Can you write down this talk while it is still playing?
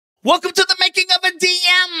Welcome to the making of a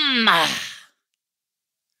DM.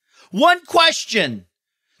 One question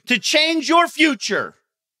to change your future.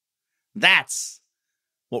 That's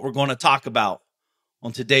what we're going to talk about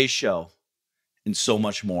on today's show and so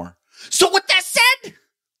much more. So with that said,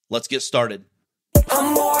 let's get started.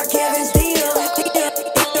 I'm more Kevin's DM.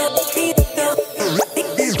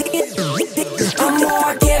 I'm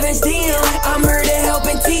more Kevin's DM. I'm here to help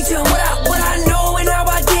and teach him what I know and how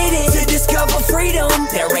I did it. To discover freedom.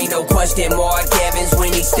 There ain't no question more Kevin's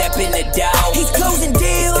when he step in the door. He's closing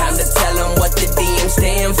deals. Time to tell him what the DM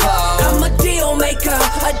stand for. I'm a deal maker.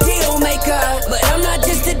 But I'm not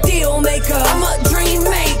just a deal maker. I'm a dream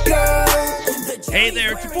maker. Hey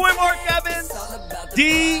there, it's your boy Mark Evans,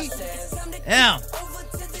 DM.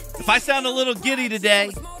 If I sound a little giddy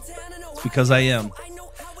today, it's because I am.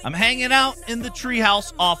 I'm hanging out in the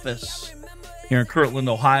Treehouse office here in Kirtland,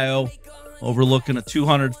 Ohio, overlooking a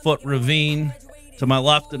 200-foot ravine to my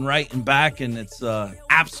left and right and back, and it's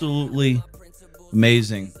absolutely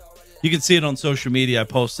amazing. You can see it on social media. I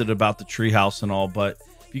posted about the Treehouse and all, but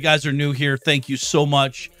if you guys are new here, thank you so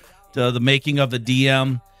much to the making of a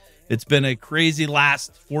DM. It's been a crazy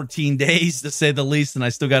last 14 days, to say the least, and I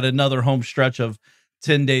still got another home stretch of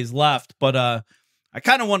 10 days left. But I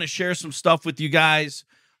kind of want to share some stuff with you guys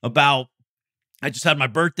about, I just had my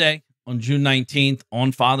birthday on June 19th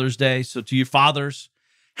on Father's Day. So to you fathers,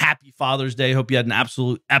 happy Father's Day. Hope you had an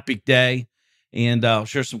absolute epic day. And I'll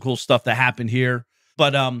share some cool stuff that happened here.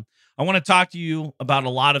 But I want to talk to you about a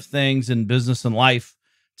lot of things in business and life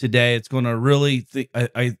today. It's going to really,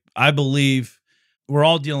 I believe we're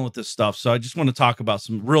all dealing with this stuff. So I just want to talk about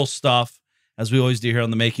some real stuff, as we always do here on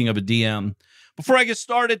the making of a DM. Before I get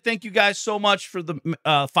started, thank you guys so much for the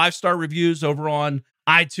 5-star reviews over on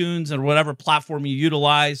iTunes and whatever platform you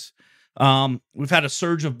utilize. We've had a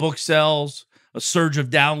surge of book sales, a surge of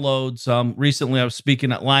downloads. Recently, I was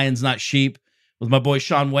speaking at Lions Not Sheep with my boy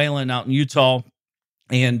Sean Whalen out in Utah.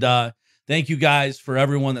 And thank you guys for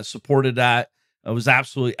everyone that supported that. It was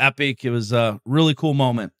absolutely epic. It was a really cool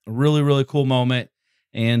moment, a really, really cool moment.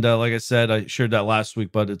 And like I said, I shared that last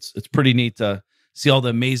week, but it's pretty neat to see all the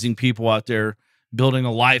amazing people out there building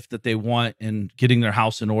a life that they want and getting their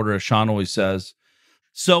house in order, as Sean always says.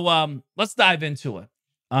 So let's dive into it.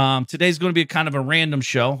 Today's going to be kind of a random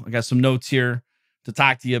show. I got some notes here to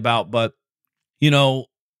talk to you about, but you know,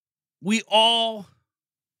 we all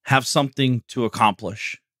have something to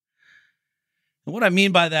accomplish. And what I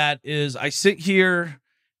mean by that is I sit here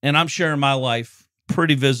and I'm sharing my life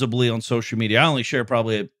pretty visibly on social media. I only share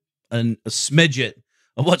probably a smidget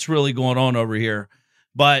of what's really going on over here,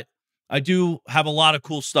 but I do have a lot of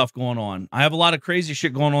cool stuff going on. I have a lot of crazy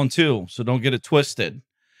shit going on too, so don't get it twisted.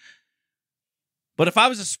 But if I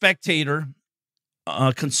was a spectator,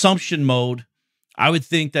 consumption mode, I would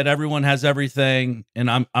think that everyone has everything,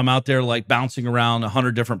 and I'm out there like bouncing around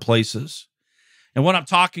 100 different places. And what I'm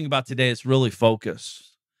talking about today is really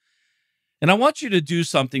focus. And I want you to do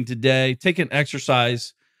something today. Take an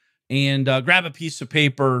exercise and grab a piece of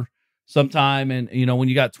paper sometime, and you know, when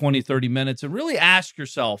you got 20, 30 minutes, and really ask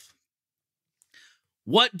yourself,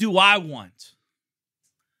 what do I want?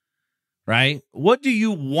 Right? What do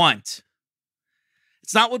you want?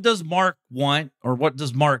 It's not what does Mark want or what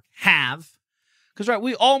does Mark have. Because, right,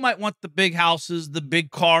 we all might want the big houses, the big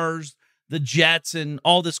cars, the jets, and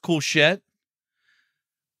all this cool shit.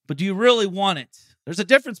 But do you really want it? There's a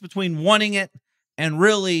difference between wanting it and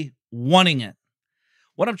really wanting it.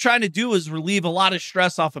 What I'm trying to do is relieve a lot of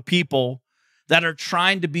stress off of people that are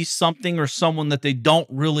trying to be something or someone that they don't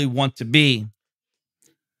really want to be.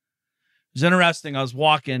 It's interesting. I was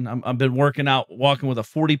walking. I've been walking with a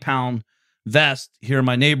 40-pound vest here in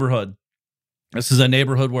my neighborhood. This is a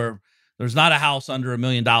neighborhood where there's not a house under $1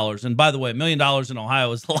 million. And by the way, $1 million in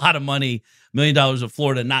Ohio is a lot of money. $1 million in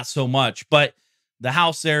Florida, not so much. But the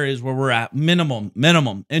house areas where we're at,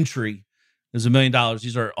 minimum entry is $1 million.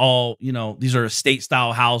 These are all, these are estate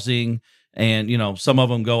style housing. And, some of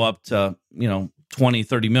them go up to, 20,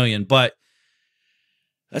 30 million. But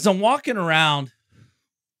as I'm walking around,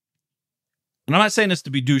 and I'm not saying this to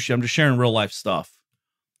be douchey, I'm just sharing real life stuff.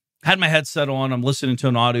 I had my headset on, I'm listening to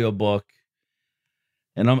an audiobook,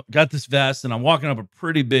 and I've got this vest, and I'm walking up a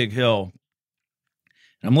pretty big hill.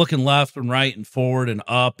 And I'm looking left and right and forward and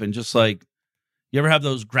up, and just like, you ever have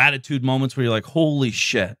those gratitude moments where you're like, holy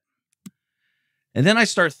shit. And then I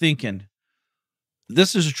start thinking,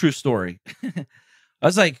 this is a true story. I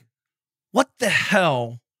was like, what the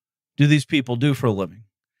hell do these people do for a living?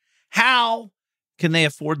 How can they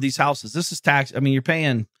afford these houses? This is tax. I mean, you're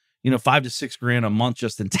paying, $5 to $6 grand a month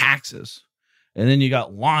just in taxes. And then you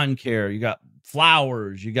got lawn care, you got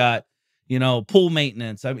flowers, you got, pool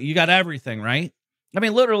maintenance. I mean, you got everything, right? I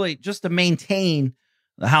mean, literally, just to maintain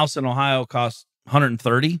the house in Ohio costs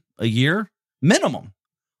 $130,000 a year, minimum,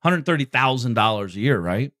 $130,000 a year,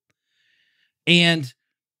 right? And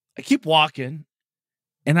I keep walking,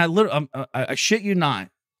 and I shit you not,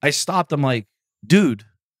 I stopped. I'm like, dude,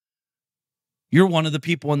 you're one of the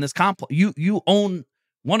people in this complex. You own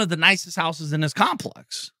one of the nicest houses in this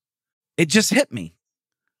complex. It just hit me.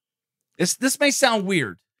 This may sound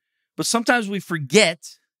weird, but sometimes we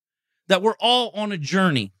forget that we're all on a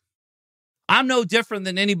journey. I'm no different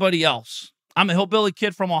than anybody else. I'm a hillbilly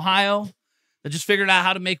kid from Ohio that just figured out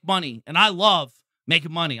how to make money. And I love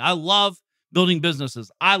making money. I love building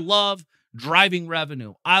businesses. I love driving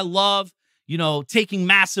revenue. I love, taking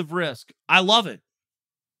massive risk. I love it.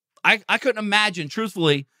 I couldn't imagine,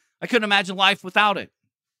 truthfully, I couldn't imagine life without it.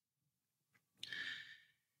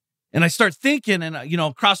 And I start thinking, and,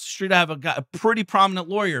 across the street, I have a pretty prominent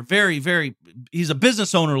lawyer. He's a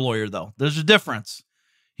business owner lawyer, though. There's a difference.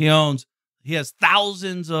 He has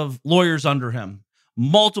thousands of lawyers under him,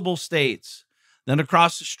 multiple states. Then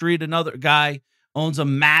across the street, another guy owns a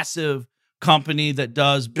massive company that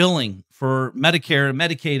does billing for Medicare and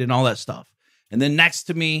Medicaid and all that stuff. And then next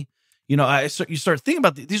to me, you start thinking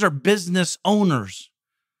about these are business owners.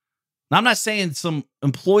 Now, I'm not saying some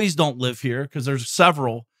employees don't live here, because there's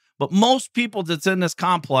several, but most people that's in this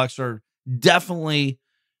complex are definitely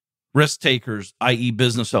risk takers, i.e.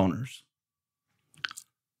 business owners.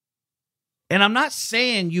 And I'm not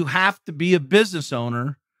saying you have to be a business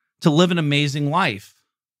owner to live an amazing life.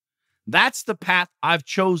 That's the path I've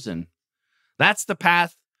chosen. That's the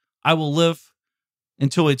path I will live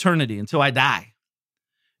until eternity, until I die.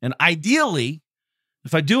 And ideally,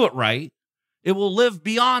 if I do it right, it will live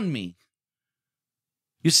beyond me.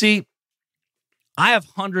 You see, I have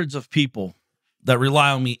hundreds of people that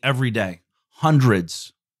rely on me every day.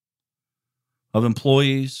 Hundreds of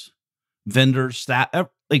employees, vendors, staff,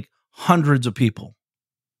 like hundreds of people.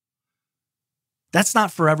 That's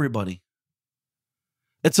not for everybody.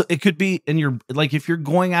 It could be in your, like, if you're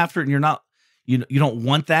going after it and you're not, you don't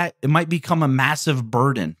want that, it might become a massive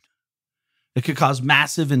burden. It could cause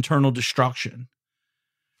massive internal destruction.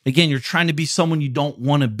 Again, you're trying to be someone you don't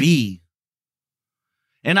want to be.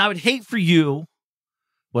 And I would hate for you,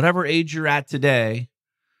 whatever age you're at today,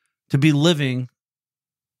 to be living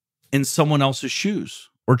in someone else's shoes,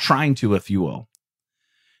 or trying to, if you will,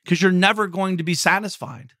 because you're never going to be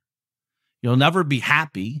satisfied. You'll never be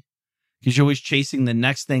happy, because you're always chasing the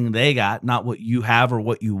next thing they got, not what you have or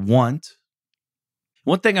what you want.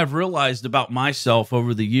 One thing I've realized about myself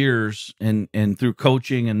over the years and through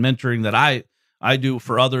coaching and mentoring that I do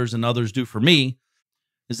for others and others do for me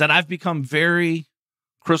is that I've become very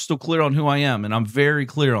crystal clear on who I am, and I'm very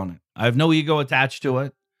clear on it. I have no ego attached to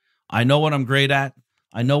it. I know what I'm great at.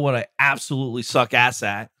 I know what I absolutely suck ass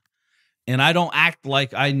at. And I don't act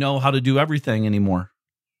like I know how to do everything anymore.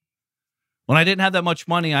 When I didn't have that much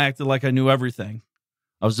money, I acted like I knew everything.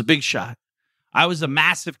 I was a big shot. I was a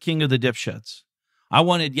massive king of the dipshits. I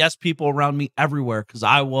wanted yes people around me everywhere because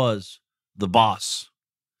I was the boss.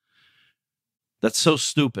 That's so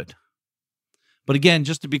stupid. But again,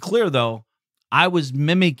 just to be clear, though, I was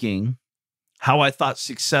mimicking how I thought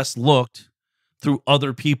success looked through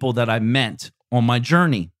other people that I met on my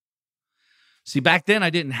journey. See, back then, I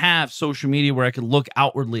didn't have social media where I could look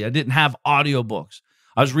outwardly. I didn't have audiobooks.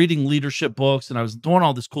 I was reading leadership books and I was doing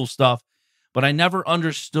all this cool stuff, but I never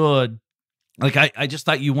understood. Like, I just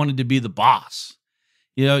thought you wanted to be the boss.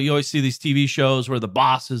 You always see these TV shows where the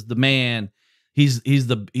boss is the man. He's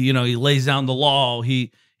the, he lays down the law.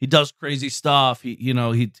 He does crazy stuff. He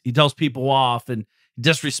tells people off and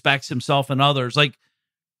disrespects himself and others. Like,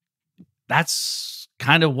 that's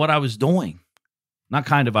kind of what I was doing. Not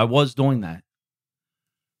kind of, I was doing that.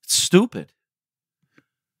 It's stupid.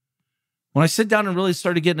 When I sit down and really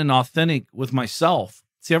started getting authentic with myself,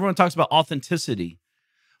 see, everyone talks about authenticity.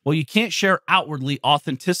 Well, you can't share outwardly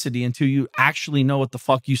authenticity until you actually know what the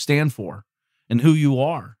fuck you stand for and who you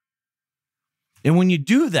are. And when you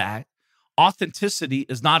do that, authenticity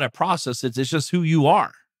is not a process. It's just who you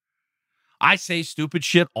are. I say stupid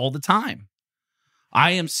shit all the time.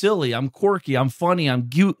 I am silly. I'm quirky. I'm funny. I'm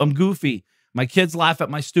goofy. My kids laugh at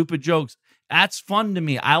my stupid jokes. That's fun to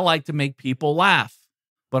me. I like to make people laugh.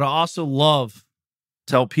 But I also love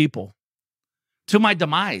to tell people to my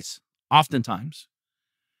demise, oftentimes.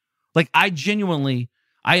 Like, I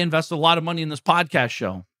invest a lot of money in this podcast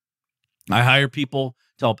show. I hire people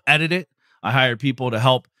to help edit it. I hire people to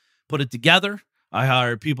help put it together. I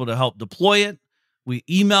hire people to help deploy it. We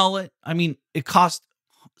email it. I mean, it costs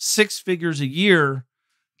 6 figures a year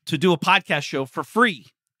to do a podcast show for free.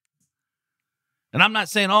 And I'm not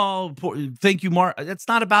saying, oh, thank you, Mark. It's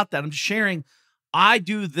not about that. I'm just sharing. I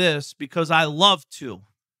do this because I love to,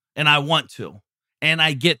 and I want to, and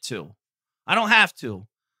I get to. I don't have to.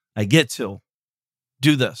 I get to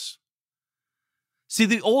do this. See,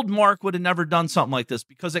 the old Mark would have never done something like this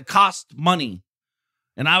because it cost money.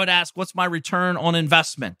 And I would ask, what's my return on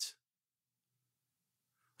investment?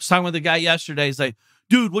 I was talking with a guy yesterday. He's like,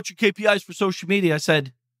 dude, what's your KPIs for social media? I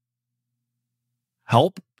said,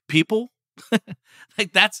 help people.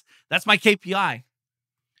 Like that's my KPI.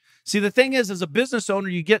 See, the thing is, as a business owner,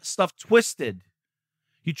 you get stuff twisted.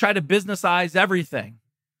 You try to businessize everything.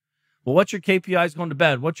 Well, what's your KPIs going to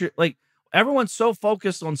bed? Everyone's so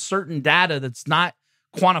focused on certain data that's not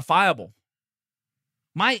quantifiable.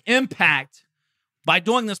 My impact by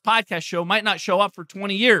doing this podcast show might not show up for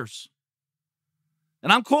 20 years.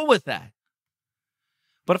 And I'm cool with that.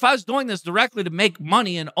 But if I was doing this directly to make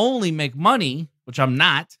money and only make money, which I'm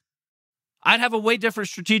not, I'd have a way different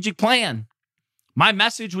strategic plan. My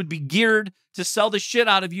message would be geared to sell the shit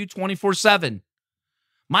out of you 24/7.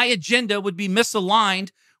 My agenda would be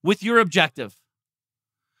misaligned with your objective.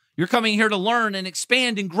 You're coming here to learn and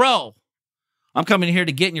expand and grow. I'm coming here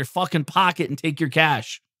to get in your fucking pocket and take your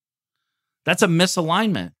cash. That's a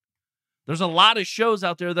misalignment. There's a lot of shows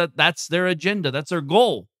out there that's their agenda. That's their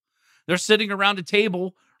goal. They're sitting around a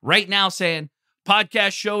table right now saying,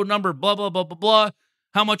 podcast show number, blah, blah, blah, blah, blah.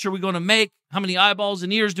 How much are we going to make? How many eyeballs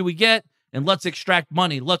and ears do we get? And let's extract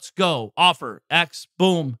money. Let's go. Offer X,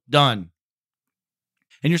 boom, done.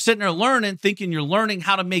 And you're sitting there learning, thinking you're learning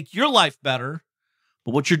how to make your life better.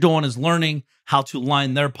 But what you're doing is learning how to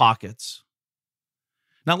line their pockets.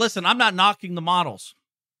 Now, listen, I'm not knocking the models.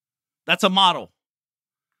 That's a model.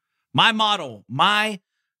 My model, my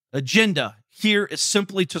agenda here is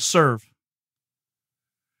simply to serve.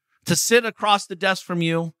 To sit across the desk from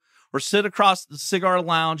you or sit across the cigar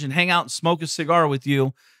lounge and hang out and smoke a cigar with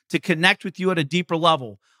you, to connect with you at a deeper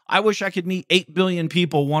level. I wish I could meet 8 billion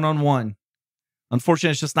people one-on-one.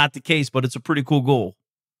 Unfortunately, it's just not the case, but it's a pretty cool goal.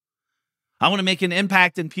 I want to make an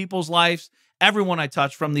impact in people's lives, everyone I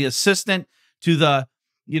touch, from the assistant to the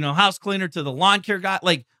house cleaner to the lawn care guy.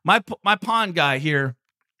 Like my pond guy here,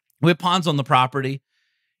 we have ponds on the property.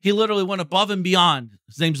 He literally went above and beyond.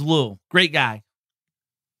 His name's Lou. Great guy.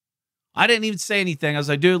 I didn't even say anything. I was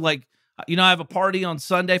like, dude, I have a party on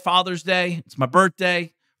Sunday, Father's Day. It's my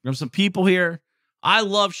birthday. We have some people here. I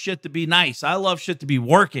love shit to be nice. I love shit to be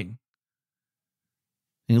working.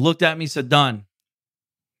 And he looked at me and said, done.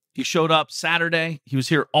 He showed up Saturday. He was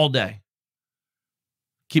here all day.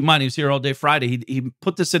 Keep in mind, he was here all day Friday. He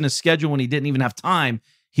put this in his schedule when he didn't even have time.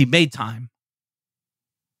 He made time.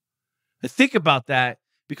 I think about that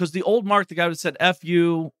because the old Mark, the guy who said, F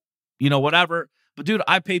you, whatever. But dude,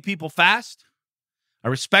 I pay people fast. I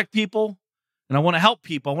respect people. And I want to help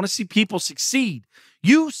people. I want to see people succeed.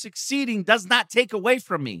 You succeeding does not take away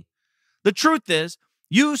from me. The truth is,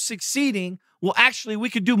 you succeeding we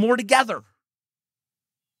could do more together.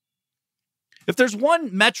 If there's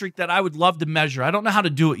one metric that I would love to measure, I don't know how to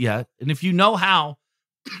do it yet. And if you know how,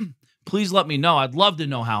 please let me know. I'd love to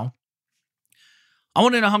know how. I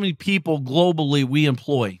want to know how many people globally we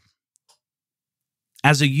employ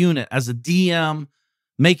as a unit, as a DM,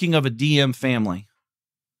 making of a DM family.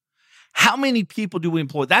 How many people do we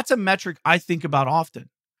employ? That's a metric I think about often.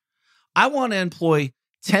 I want to employ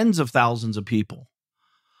tens of thousands of people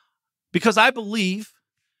because I believe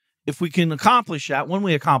if we can accomplish that, when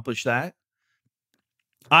we accomplish that,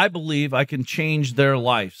 I believe I can change their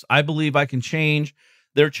lives. I believe I can change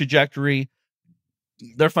their trajectory,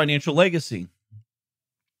 their financial legacy.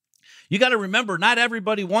 You got to remember, not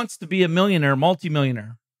everybody wants to be a millionaire,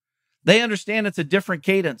 multimillionaire. They understand it's a different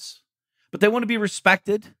cadence, but they want to be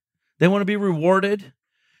respected. They want to be rewarded,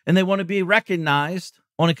 and they want to be recognized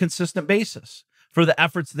on a consistent basis for the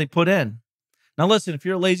efforts they put in. Now, listen, if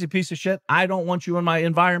you're a lazy piece of shit, I don't want you in my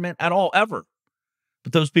environment at all, ever.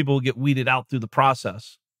 But those people will get weeded out through the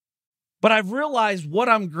process. But I've realized what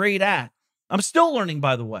I'm great at. I'm still learning,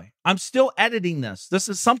 by the way. I'm still editing this. This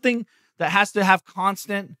is something that has to have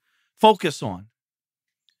constant focus on.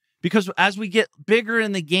 Because as we get bigger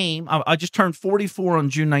in the game, I just turned 44 on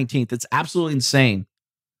June 19th. It's absolutely insane.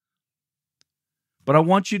 But I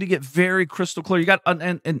want you to get very crystal clear. You got,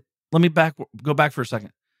 and let me go back for a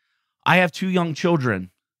second. I have 2 young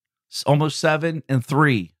children, almost 7 and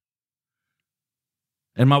 3.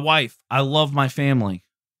 And my wife, I love my family.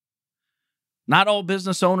 Not all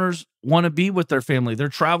business owners want to be with their family. They're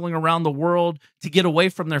traveling around the world to get away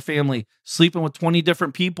from their family, sleeping with 20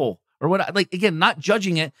 different people or what. Again, not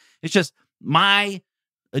judging it. It's just my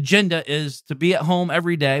agenda is to be at home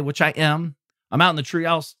every day, which I am. I'm out in the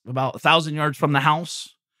treehouse about 1,000 yards from the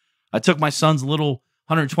house. I took my son's little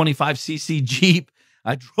 125cc Jeep.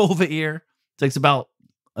 I drove it here. Takes about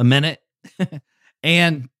a minute.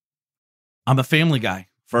 And I'm a family guy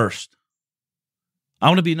first. I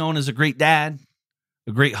want to be known as a great dad,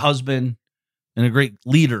 a great husband, and a great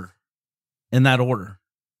leader in that order.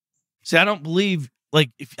 See, I don't believe,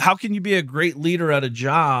 how can you be a great leader at a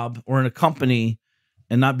job or in a company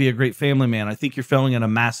and not be a great family man? I think you're failing at a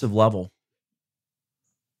massive level.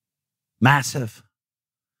 Massive.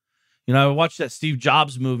 I watched that Steve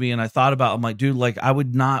Jobs movie and I thought about, I'm like, dude, I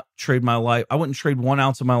would not trade my life. I wouldn't trade 1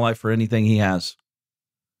 ounce of my life for anything he has.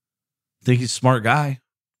 I think he's a smart guy.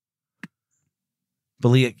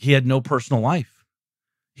 But he had no personal life.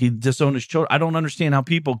 He disowned his children. I don't understand how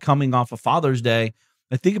people coming off of Father's Day,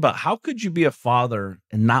 I think about, how could you be a father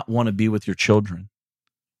and not want to be with your children?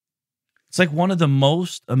 It's like one of the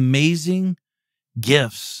most amazing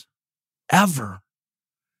gifts ever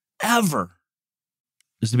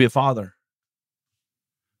is to be a father.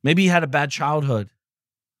 Maybe you had a bad childhood.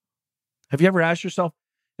 Have you ever asked yourself,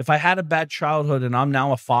 if I had a bad childhood and I'm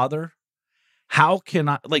now a father, how can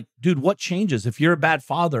I, dude, what changes? If you're a bad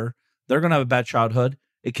father, they're going to have a bad childhood.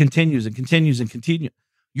 It continues and continues and continues.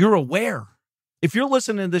 You're aware. If you're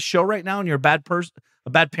listening to this show right now and you're a bad person,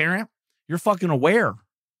 a bad parent, you're fucking aware.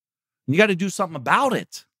 You got to do something about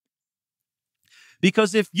it.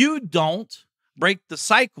 Because if you don't break the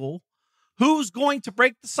cycle, who's going to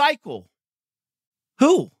break the cycle?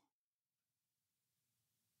 Who?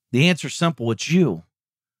 The answer's simple. It's you.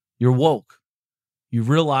 You're woke. You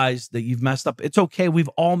realize that you've messed up. It's okay. We've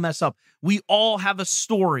all messed up. We all have a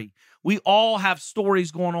story. We all have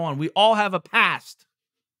stories going on. We all have a past.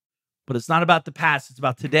 But it's not about the past. It's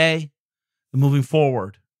about today and moving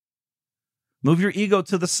forward. Move your ego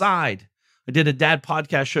to the side. I did a dad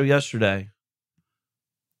podcast show yesterday.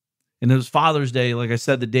 And it was Father's Day, like I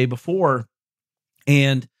said, the day before.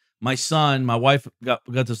 And my wife got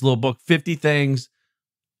this little book, 50 things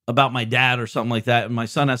about my dad or something like that. And my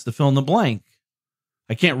son has to fill in the blank.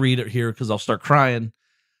 I can't read it here because I'll start crying.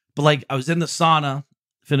 But I was in the sauna,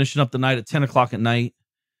 finishing up the night at 10 o'clock at night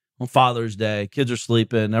on Father's Day. Kids are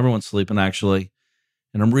sleeping. Everyone's sleeping, actually.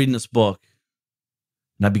 And I'm reading this book.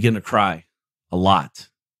 And I begin to cry a lot.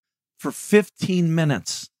 For 15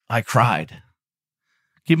 minutes, I cried.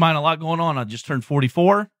 Keep in mind, a lot going on. I just turned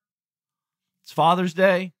 44. It's Father's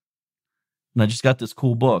Day. And I just got this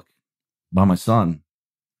cool book by my son.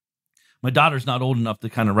 My daughter's not old enough to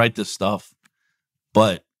kind of write this stuff,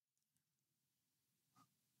 but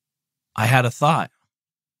I had a thought.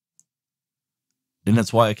 And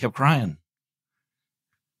that's why I kept crying.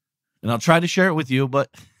 And I'll try to share it with you,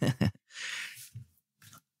 but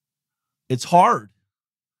it's hard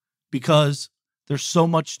because there's so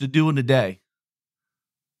much to do in a day.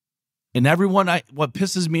 And what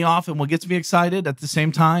pisses me off and what gets me excited at the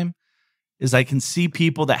same time is I can see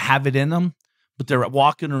people that have it in them, but they're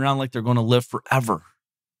walking around like they're going to live forever.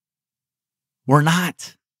 We're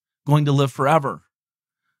not going to live forever.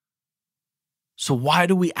 So why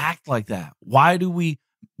do we act like that? Why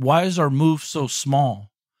is our move so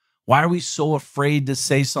small? Why are we so afraid to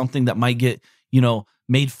say something that might get,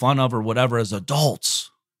 made fun of or whatever as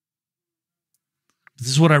adults? This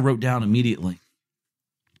is what I wrote down immediately.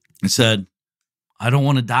 I said, I don't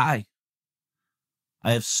want to die.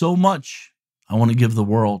 I have so much I want to give the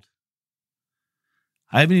world.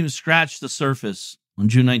 I haven't even scratched the surface on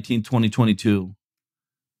June 19, 2022.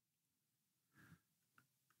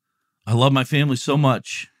 I love my family so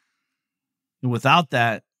much. And without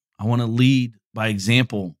that, I want to lead by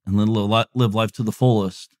example and live life to the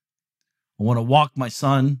fullest. I want to walk my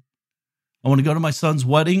son. I want to go to my son's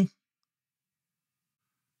wedding.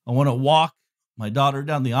 I want to walk my daughter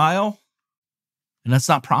down the aisle. And that's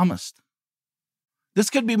not promised. This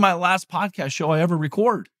could be my last podcast show I ever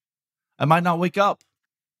record. I might not wake up.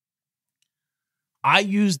 I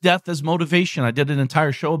use death as motivation. I did an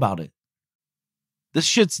entire show about it. This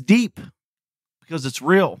shit's deep because it's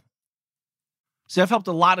real. See, I've helped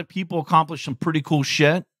a lot of people accomplish some pretty cool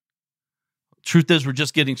shit. Truth is, we're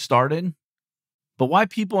just getting started. But why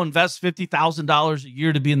people invest $50,000 a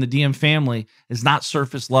year to be in the DM family is not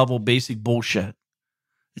surface level basic bullshit.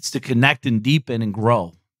 It's to connect and deepen and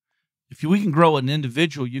grow. If we can grow an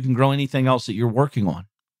individual, you can grow anything else that you're working on.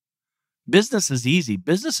 Business is easy.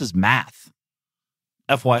 Business is math.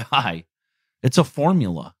 FYI, it's a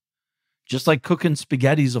formula. Just like cooking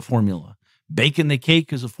spaghetti is a formula. Baking the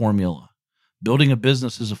cake is a formula. Building a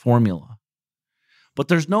business is a formula. But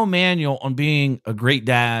there's no manual on being a great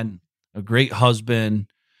dad, a great husband,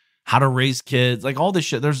 how to raise kids, like all this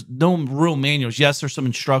shit. There's no real manuals. Yes, there's some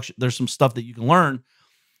instruction. There's some stuff that you can learn.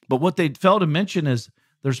 But what they failed to mention is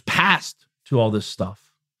there's past to all this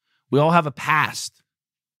stuff. We all have a past.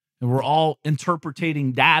 And we're all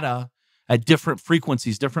interpreting data at different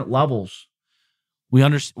frequencies, different levels. We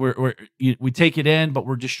take it in, but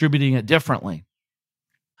we're distributing it differently.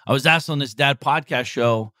 I was asked on this dad podcast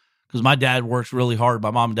show, because my dad works really hard.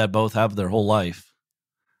 My mom and dad both have their whole life.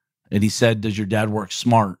 And he said, does your dad work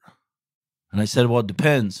smart? And I said, well, it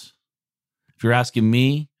depends. If you're asking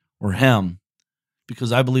me or him,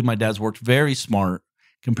 because I believe my dad's worked very smart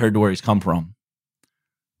compared to where he's come from.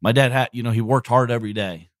 My dad had, he worked hard every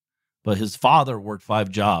day, but his father worked 5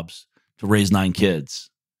 jobs to raise 9 kids.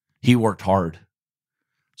 He worked hard.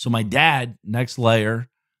 So my dad, next layer,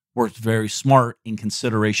 worked very smart in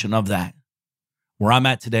consideration of that. Where I'm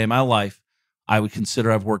at today in my life, I would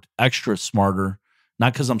consider I've worked extra smarter,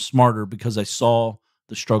 not because I'm smarter, because I saw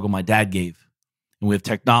the struggle my dad gave. And we have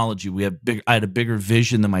technology. I had a bigger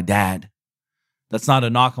vision than my dad. That's not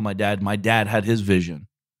a knock on my dad. My dad had his vision.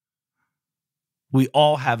 We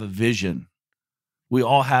all have a vision. We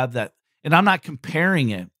all have that. And I'm not comparing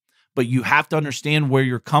it, but you have to understand where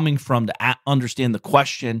you're coming from to understand the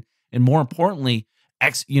question. And more importantly,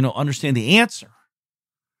 understand the answer.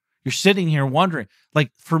 You're sitting here wondering,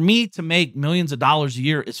 like, for me to make millions of dollars a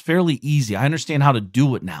year is fairly easy. I understand how to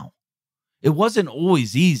do it now. It wasn't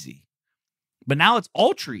always easy, but now it's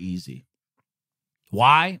ultra easy.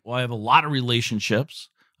 Why? Well, I have a lot of relationships.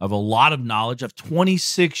 I have a lot of knowledge. I have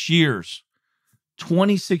 26 years.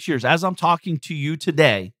 26 years. As I'm talking to you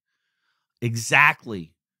today,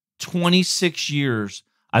 exactly 26 years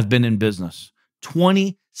I've been in business.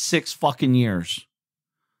 26 fucking years.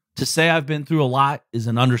 To say I've been through a lot is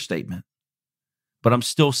an understatement. But I'm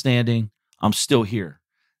still standing. I'm still here.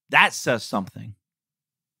 That says something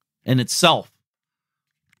in itself.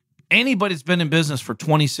 Anybody that's been in business for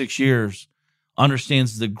 26 years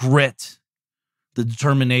understands the grit, the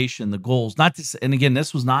determination, the goals. And again,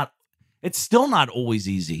 it's still not always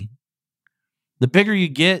easy. The bigger you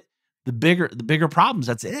get, the bigger problems.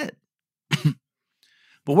 That's it.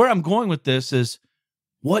 But where I'm going with this is,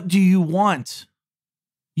 what do you want?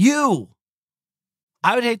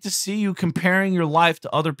 I would hate to see you comparing your life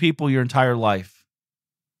to other people your entire life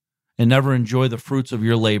and never enjoy the fruits of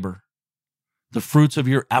your labor, the fruits of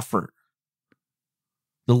your effort,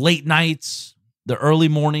 the late nights, the early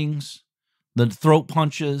mornings, the throat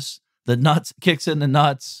punches, the nuts kicks in the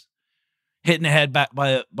nuts, hitting the head back by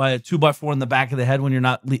a 2x4 in the back of the head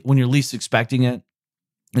when you're least expecting it,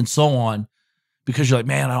 and so on, because you're like,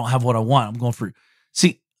 man, I don't have what I want. I'm going for.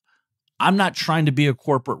 See, I'm not trying to be a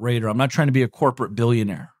corporate raider. I'm not trying to be a corporate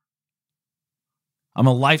billionaire. I'm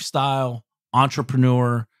a lifestyle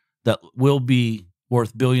entrepreneur that will be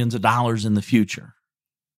worth billions of dollars in the future.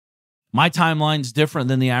 My timeline's different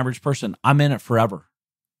than the average person. I'm in it forever.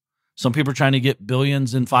 Some people are trying to get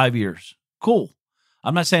billions in 5 years. Cool.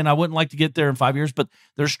 I'm not saying I wouldn't like to get there in 5 years, but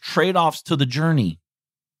there's trade-offs to the journey.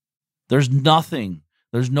 There's nothing.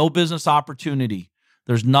 There's no business opportunity.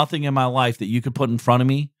 There's nothing in my life that you could put in front of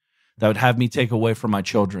me that would have me take away from my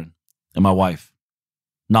children and my wife.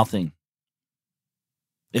 Nothing.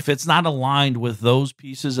 If it's not aligned with those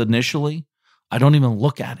pieces initially, I don't even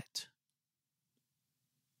look at it.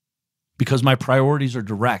 Because my priorities are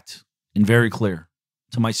direct and very clear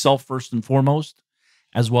to myself first and foremost,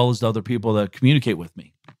 as well as to other people that communicate with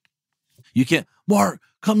me. You can't, Mark,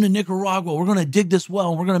 come to Nicaragua. We're going to dig this well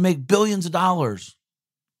and we're going to make billions of dollars.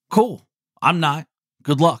 Cool. I'm not.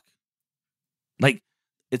 Good luck. Like,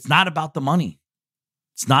 it's not about the money.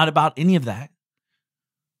 It's not about any of that.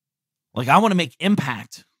 Like, I want to make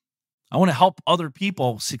impact. I want to help other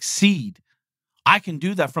people succeed. I can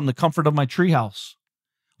do that from the comfort of my treehouse.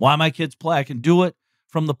 While my kids play, I can do it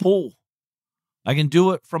from the pool. I can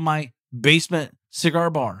do it from my basement cigar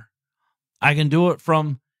bar. I can do it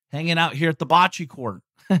from hanging out here at the bocce court.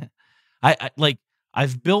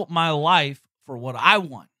 I've built my life for what I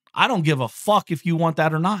want. I don't give a fuck if you want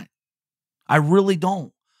that or not. I really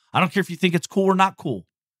don't. I don't care if you think it's cool or not cool.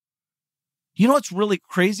 You know what's really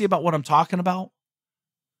crazy about what I'm talking about?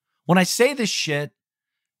 When I say this shit,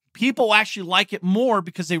 people actually like it more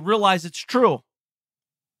because they realize it's true.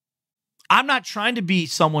 I'm not trying to be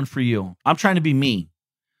someone for you. I'm trying to be me,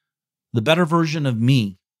 the better version of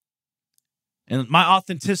me. And my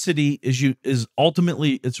authenticity is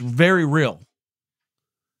ultimately, it's very real.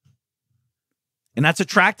 And that's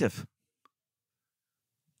attractive.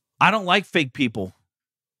 I don't like fake people.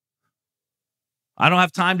 I don't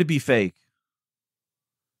have time to be fake.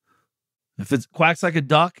 If it quacks like a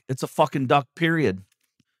duck, it's a fucking duck, period.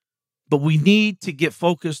 But we need to get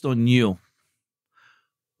focused on you.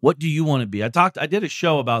 What do you want to be? I did a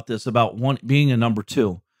show about this, about being a number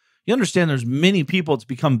 2. You understand there's many people that's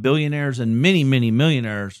become billionaires and many, many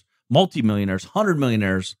millionaires, multimillionaires, 100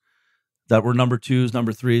 millionaires that were number 2s,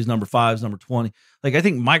 number 3s, number 5s, number 20. Like, I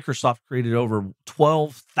think Microsoft created over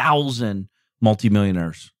 12,000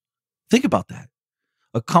 multimillionaires. Think about that.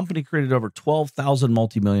 A company created over 12,000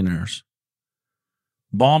 multimillionaires.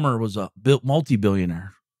 Ballmer was a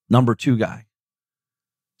multi-billionaire, number 2 guy.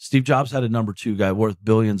 Steve Jobs had a number 2 guy worth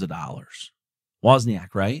billions of dollars.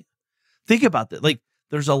 Wozniak, right? Think about that. Like,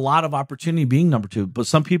 there's a lot of opportunity being number 2, but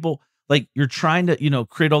some people, like, you're trying to,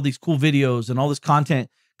 create all these cool videos and all this content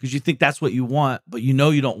because you think that's what you want, but you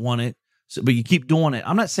don't want it. So, but you keep doing it.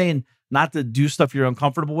 I'm not saying not to do stuff you're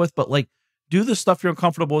uncomfortable with, but like, do the stuff you're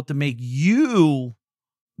uncomfortable with to make you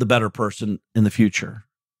the better person in the future.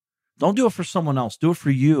 Don't do it for someone else. Do it for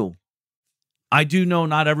you. I do know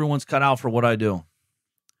not everyone's cut out for what I do.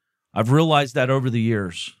 I've realized that over the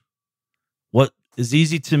years. What is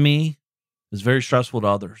easy to me is very stressful to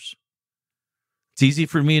others. It's easy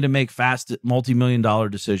for me to make fast multi-million-dollar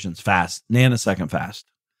decisions, fast, nanosecond fast.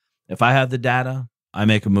 If I have the data, I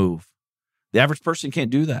make a move. The average person can't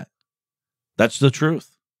do that. That's the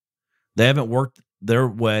truth. They haven't worked their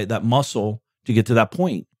way, that muscle, to get to that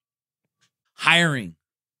point. Hiring,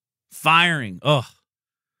 firing. Ugh.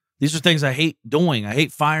 These are things I hate doing. I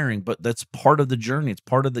hate firing, but that's part of the journey.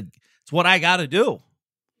 It's what I got to do.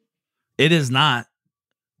 It is not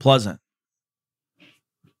pleasant.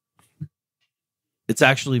 It's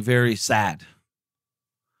actually very sad.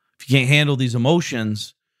 If you can't handle these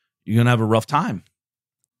emotions, you're going to have a rough time.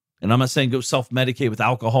 And I'm not saying go self-medicate with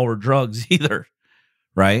alcohol or drugs either,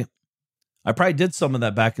 right? I probably did some of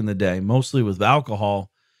that back in the day, mostly with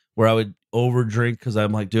alcohol, where I would overdrink because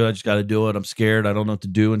I'm like, dude, I just got to do it. I'm scared. I don't know what to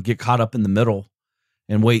do, and get caught up in the middle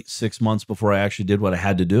and wait 6 months before I actually did what I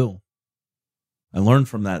had to do. I learned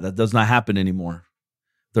from that. That does not happen anymore.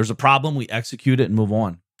 If there's a problem, we execute it and move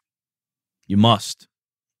on. You must.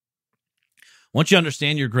 Once you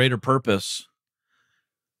understand your greater purpose,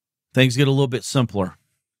 things get a little bit simpler.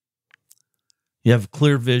 You have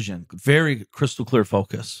clear vision, very crystal clear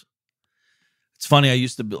focus. It's funny, I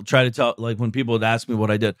used to try to tell, like when people would ask me what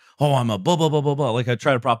I did, oh, I'm a blah, blah, blah, blah, blah. Like I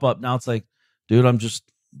try to prop up. Now it's like, dude, I'm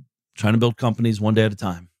just trying to build companies one day at a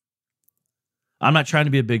time. I'm not trying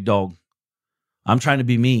to be a big dog. I'm trying to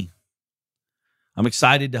be me. I'm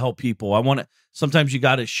excited to help people. Sometimes you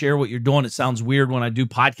got to share what you're doing. It sounds weird when I do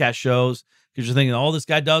podcast shows because you're thinking, all this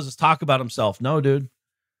guy does is talk about himself. No, dude.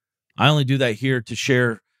 I only do that here to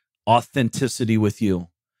share authenticity with you,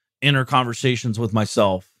 inner conversations with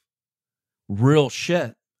myself, real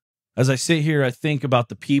shit. As I sit here, I think about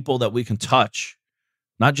the people that we can touch,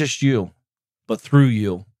 not just you, but through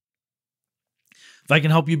you. If I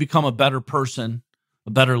can help you become a better person,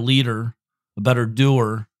 a better leader, a better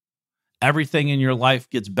doer, everything in your life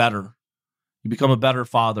gets better. You become a better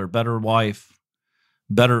father, better wife,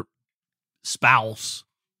 better spouse.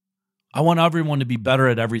 I want everyone to be better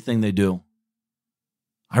at everything they do.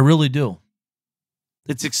 I really do.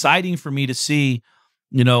 It's exciting for me to see,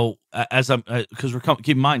 as I'm, because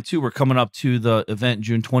keep in mind too, we're coming up to the event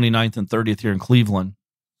June 29th and 30th here in Cleveland.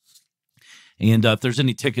 And if there's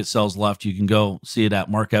any ticket sales left, you can go see it at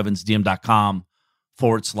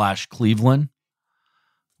markevansdm.com/Cleveland.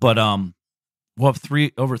 But we'll have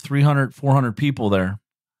over 300, 400 people there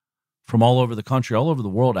from all over the country, all over the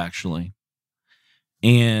world, actually.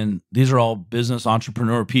 And these are all business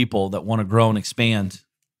entrepreneur people that want to grow and expand.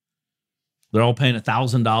 They're all paying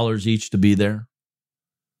 $1,000 each to be there.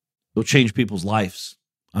 It'll change people's lives.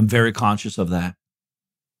 I'm very conscious of that.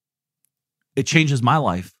 It changes my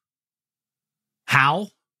life. How?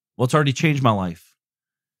 Well, it's already changed my life.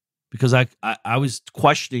 Because I was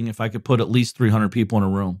questioning if I could put at least 300 people in a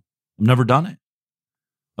room. I've never done it.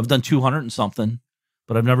 I've done 200 and something,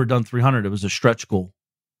 but I've never done 300. It was a stretch goal.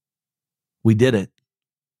 We did it.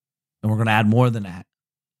 And we're going to add more than that.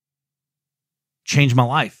 Changed my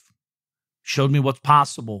life. Showed me what's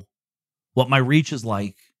possible, what my reach is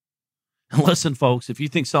like. And listen, folks, if you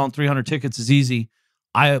think selling 300 tickets is easy,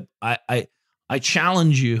 I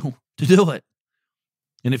challenge you to do it.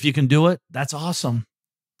 And if you can do it, that's awesome.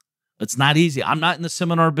 It's not easy. I'm not in the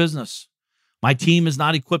seminar business. My team is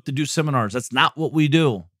not equipped to do seminars. That's not what we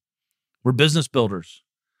do. We're business builders.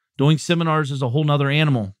 Doing seminars is a whole nother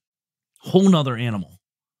animal. Whole nother animal.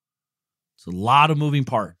 It's a lot of moving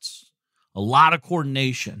parts, a lot of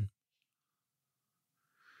coordination.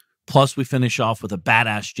 Plus, we finish off with a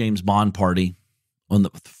badass James Bond party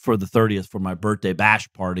for the 30th for my birthday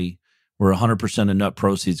bash party, where 100% of net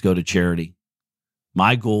proceeds go to charity.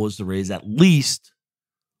 My goal is to raise at least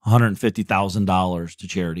 $150,000 to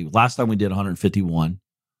charity. Last time we did 151.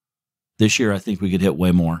 This year, I think we could hit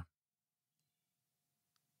way more.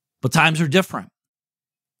 But times are different.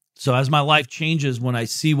 So as my life changes, when I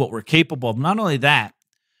see what we're capable of, not only that,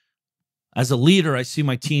 As a leader, I see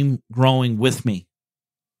my team growing with me.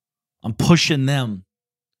 I'm pushing them.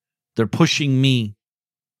 They're pushing me.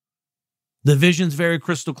 The vision's very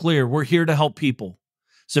crystal clear. We're here to help people.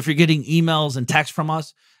 So if you're getting emails and texts from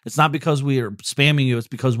us, it's not because we are spamming you. It's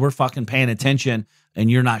because we're fucking paying attention and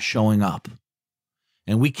you're not showing up.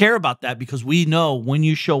 And we care about that because we know when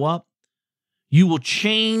you show up, you will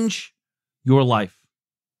change your life.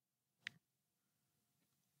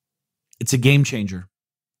 It's a game changer.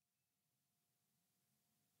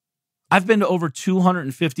 I've been to over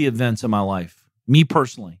 250 events in my life, me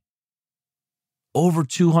personally. Over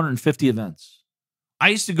 250 events. I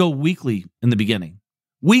used to go weekly in the beginning.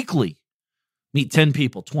 Weekly. Meet 10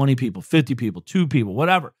 people, 20 people, 50 people, 2 people,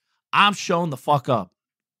 whatever. I'm showing the fuck up.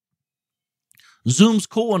 Zoom's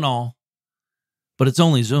cool and all, but it's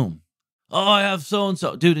only Zoom. Oh, I have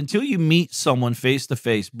so-and-so. Dude, until you meet someone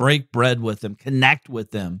face-to-face, break bread with them, connect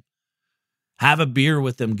with them, have a beer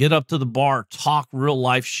with them, get up to the bar, talk real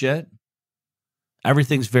life shit,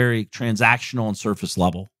 everything's very transactional and surface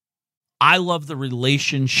level. I love the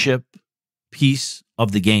relationship piece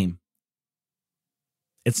of the game.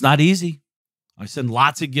 It's not easy. I send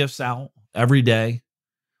lots of gifts out every day.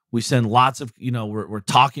 We send lots of, we're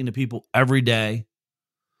talking to people every day.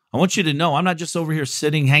 I want you to know I'm not just over here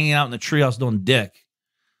sitting, hanging out in the treehouse doing dick.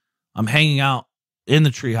 I'm hanging out in the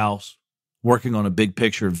treehouse, working on a big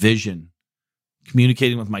picture vision,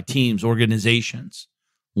 communicating with my teams, organizations,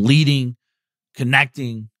 leading,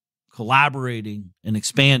 connecting, collaborating, and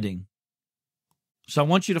expanding. So I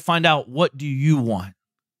want you to find out, what do you want?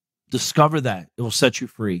 Discover that. It will set you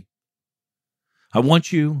free. I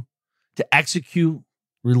want you to execute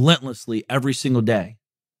relentlessly every single day.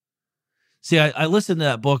 See, I listened to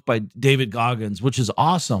that book by David Goggins, which is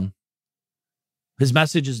awesome. His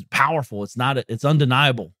message is powerful. It's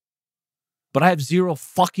undeniable. But I have zero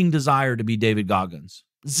fucking desire to be David Goggins.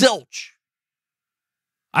 Zilch.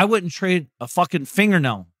 I wouldn't trade a fucking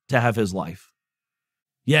fingernail to have his life.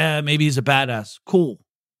 Yeah, maybe he's a badass. Cool.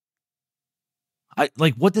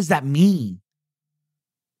 What does that mean?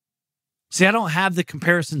 See, I don't have the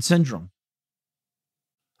comparison syndrome.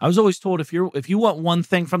 I was always told if you want one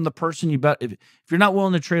thing from the person, if you're not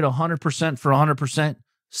willing to trade 100% for 100%,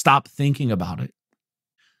 stop thinking about it.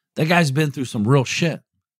 That guy's been through some real shit.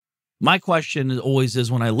 My question always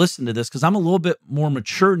is when I listen to this, because I'm a little bit more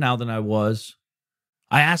mature now than I was,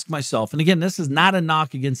 I ask myself, and again, this is not a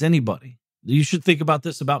knock against anybody. You should think about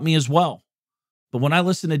this about me as well. But when I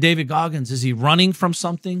listen to David Goggins, is he running from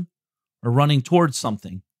something or running towards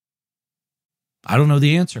something? I don't know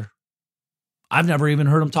the answer. I've never even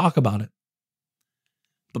heard him talk about it.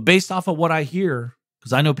 But based off of what I hear,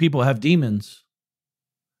 because I know people have demons,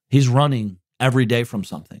 he's running every day from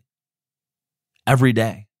something. Every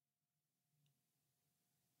day.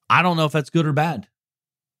 I don't know if that's good or bad.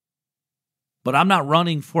 But I'm not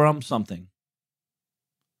running from something.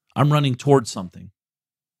 I'm running towards something.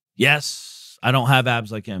 Yes, I don't have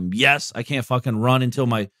abs like him. Yes, I can't fucking run until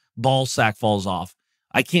my ball sack falls off.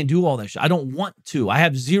 I can't do all that shit. I don't want to. I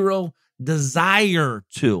have zero desire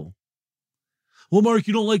to. Well, Mark,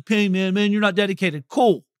 you don't like pain, man. Man, you're not dedicated.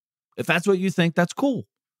 Cool. If that's what you think, that's cool.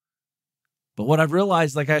 But what I've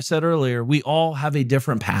realized, like I said earlier, we all have a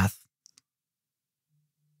different path.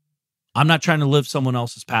 I'm not trying to live someone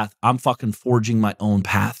else's path. I'm fucking forging my own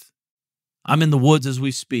path. I'm in the woods as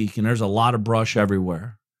we speak, and there's a lot of brush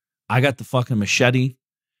everywhere. I got the fucking machete,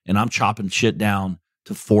 and I'm chopping shit down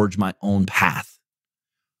to forge my own path.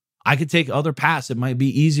 I could take other paths. It might be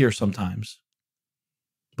easier sometimes,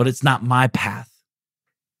 but it's not my path.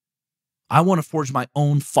 I want to forge my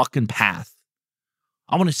own fucking path.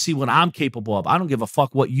 I want to see what I'm capable of. I don't give a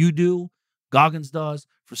fuck what you do, Goggins does,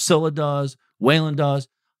 Priscilla does, Waylon does.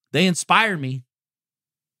 They inspire me.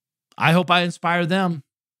 I hope I inspire them.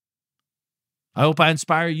 I hope I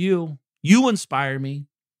inspire you. You inspire me.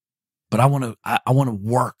 But I want to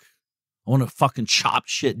work. I want to fucking chop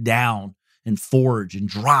shit down and forge and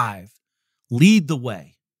drive. Lead the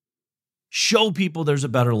way. Show people there's a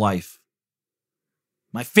better life.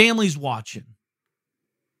 My family's watching.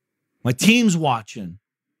 My team's watching.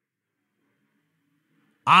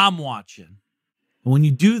 I'm watching. And when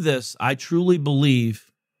you do this, I truly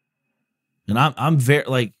believe, and I'm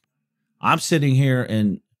very, I'm sitting here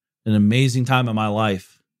in an amazing time of my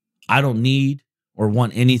life. I don't need or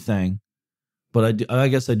want anything, but I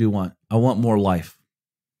guess I want more life.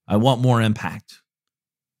 I want more impact,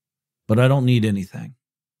 but I don't need anything.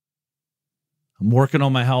 I'm working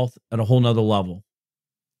on my health at a whole nother level.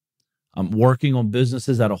 I'm working on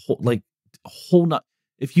businesses at a whole not.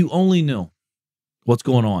 If you only knew what's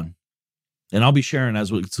going on, and I'll be sharing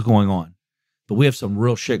as what's going on, but we have some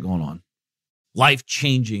real shit going on.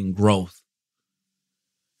 Life-changing growth.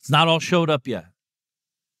 It's not all showed up yet,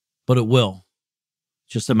 but it will.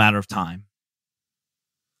 It's just a matter of time.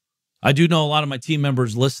 I do know a lot of my team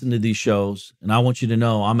members listen to these shows, and I want you to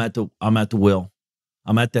know I'm at the wheel.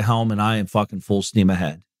 I'm at the helm, and I am fucking full steam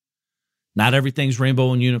ahead. Not everything's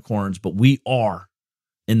rainbow and unicorns, but we are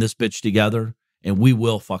in this bitch together, and we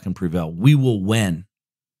will fucking prevail. We will win.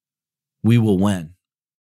 We will win.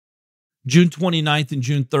 June 29th and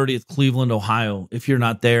June 30th, Cleveland, Ohio. If you're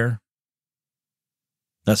not there,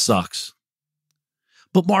 that sucks.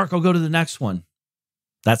 But Mark, I'll go to the next one.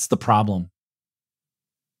 That's the problem.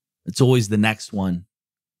 It's always the next one.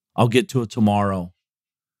 I'll get to it tomorrow.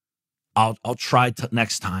 I'll try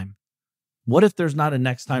next time. What if there's not a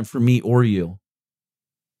next time for me or you?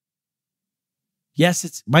 Yes,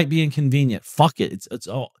 it might be inconvenient. Fuck it.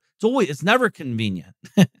 It's never convenient.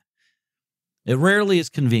 It rarely is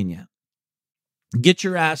convenient. Get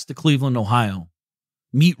your ass to Cleveland, Ohio.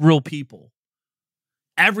 Meet real people.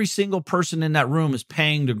 Every single person in that room is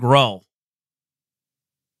paying to grow.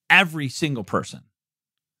 Every single person.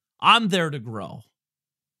 I'm there to grow.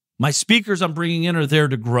 My speakers I'm bringing in are there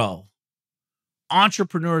to grow.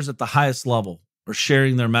 Entrepreneurs at the highest level are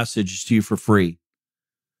sharing their messages to you for free.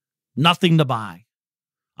 Nothing to buy.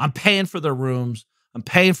 I'm paying for their rooms. I'm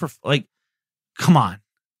paying for, come on.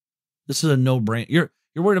 This is a no-brainer. You're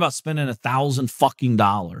worried about spending $1,000 fucking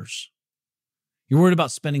dollars. You're worried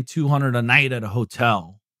about spending $200 a night at a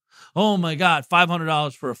hotel. Oh my God,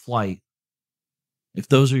 $500 for a flight. If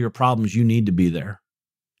those are your problems, you need to be there.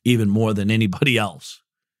 Even more than anybody else.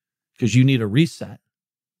 Because you need a reset.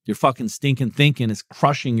 Your fucking stinking thinking is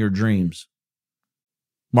crushing your dreams.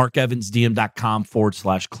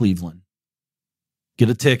 MarkEvansDM.com/Cleveland. Get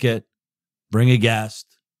a ticket. Bring a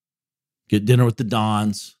guest. Get dinner with the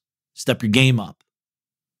Dons. Step your game up.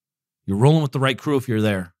 You're rolling with the right crew if you're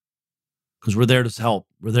there. Because we're there to help.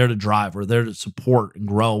 We're there to drive. We're there to support and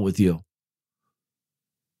grow with you.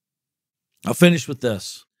 I'll finish with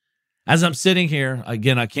this. As I'm sitting here,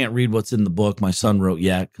 again, I can't read what's in the book my son wrote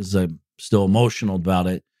yet because I'm still emotional about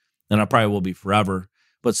it. And I probably will be forever.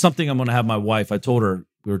 But something I'm going to have my wife, I told her,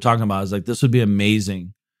 we were talking about, I was like, this would be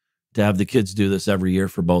amazing to have the kids do this every year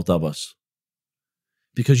for both of us.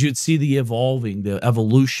 Because you'd see the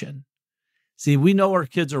evolution. See, we know our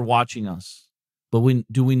kids are watching us, but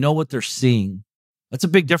do we know what they're seeing? That's a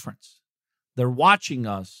big difference. They're watching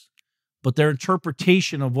us, but their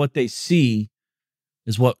interpretation of what they see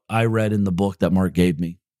is what I read in the book that Mark gave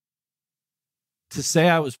me. To say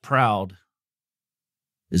I was proud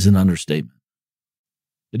is an understatement.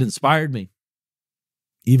 It inspired me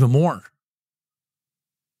even more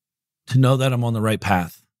to know that I'm on the right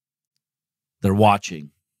path. They're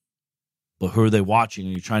watching. But who are they watching?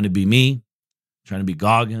 Are you trying to be me? Trying to be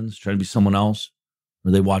Goggins? Trying to be someone else? Or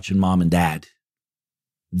are they watching mom and dad?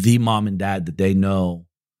 The mom and dad that they know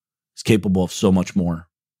is capable of so much more.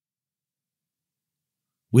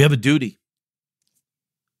 We have a duty.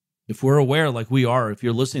 If we're aware like we are, if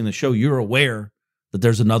you're listening to the show, you're aware that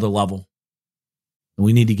there's another level. And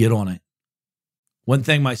we need to get on it. One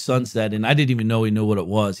thing my son said, and I didn't even know he knew what it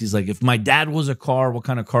was. He's like, if my dad was a car, what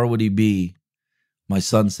kind of car would he be? My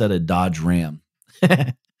son said a Dodge Ram.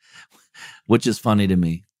 Which is funny to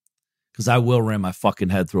me. Because I will ram my fucking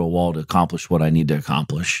head through a wall to accomplish what I need to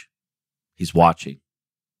accomplish. He's watching.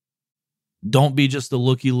 Don't be just a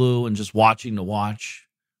looky-loo and just watching to watch.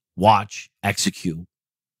 Watch, execute.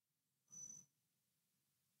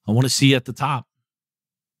 I want to see you at the top.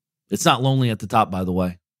 It's not lonely at the top, by the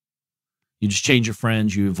way. You just change your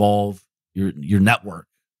friends, you evolve your network.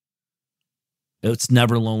 It's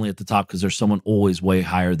never lonely at the top because there's someone always way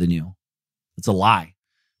higher than you. It's a lie.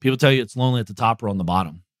 People tell you it's lonely at the top or on the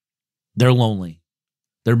bottom. They're lonely.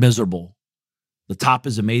 They're miserable. The top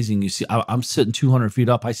is amazing. You see, I'm sitting 200 feet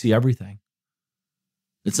up. I see everything.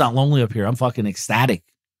 It's not lonely up here. I'm fucking ecstatic.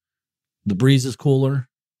 The breeze is cooler.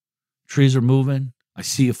 Trees are moving. I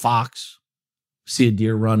see a fox. See a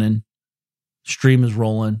deer running. Stream is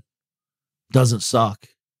rolling. Doesn't suck.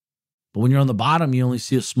 But when you're on the bottom, you only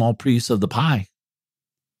see a small piece of the pie.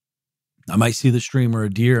 I might see the stream or a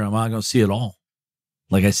deer. I'm not going to see it all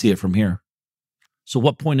like I see it from here. So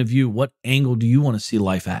what point of view, what angle do you want to see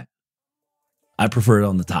life at? I prefer it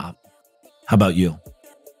on the top. How about you?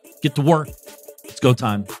 Get to work. It's go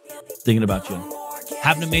time. Thinking about you.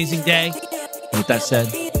 Have an amazing day. And with that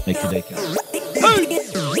said, make your day count.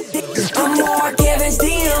 I'm Mark Evans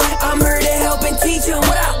DM. I'm here to help and teach them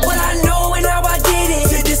what I know and how I did it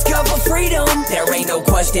to discover freedom. There ain't no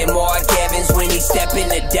question Mark Evans when he step in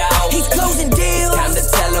the door. He's closing deals. Time to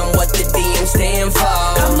tell him what the DM stand for.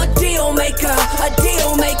 I'm a deal maker,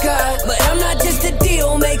 but I'm not just a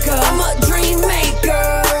deal maker. I'm a dream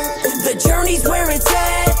maker. The journey's where it's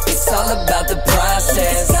at.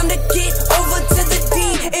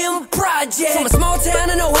 project. From a small town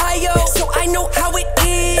in Ohio, so I know how it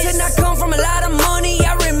is. Did not come from a lot of money,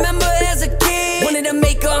 I remember as a kid. Wanted to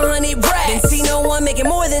make 100 racks, didn't see no one making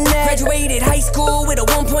more than that. Graduated high school with a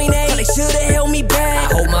 1.8, they should've held me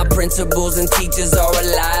back. I hope my principals and teachers are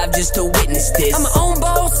alive just to witness this. I'm my own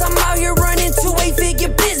boss, I'm out here running 2-8-figure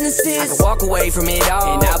businesses. I can walk away from it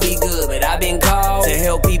all, and I'll be good, but I've been called to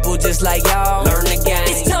help people just like y'all learn the game.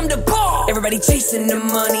 It's time to ball. Everybody chasing the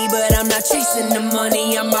money, but I'm not chasing the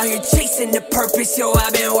money. I'm out here chasing the purpose, yo,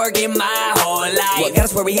 I've been working my whole life. What got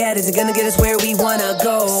us where we at isn't gonna get us where we wanna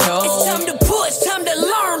go. So it's time to push, time to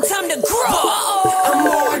learn, time to grow. I'm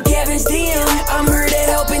more Gavin's DM, I'm here to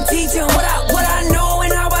help and teach them what I know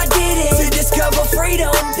and how I did it, to discover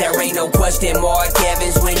freedom. There ain't no question Mark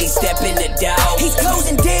Evans when he step in the door. He's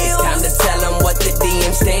closing deals, time to tell him what the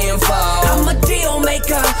DM stand for. I'm a deal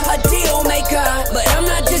maker, but I'm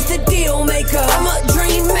not just a deal maker, I'm a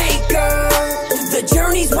dream maker. The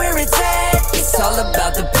journey's where it's at, it's all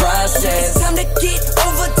about the process. It's time to get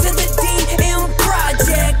over to the DM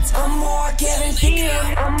project. I'm Mark Evans here,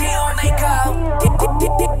 deal maker,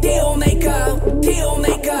 deal maker, deal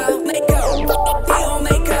maker, deal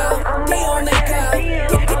maker,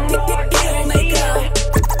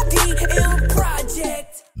 DM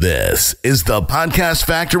project. This is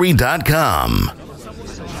thepodcastfactory.com.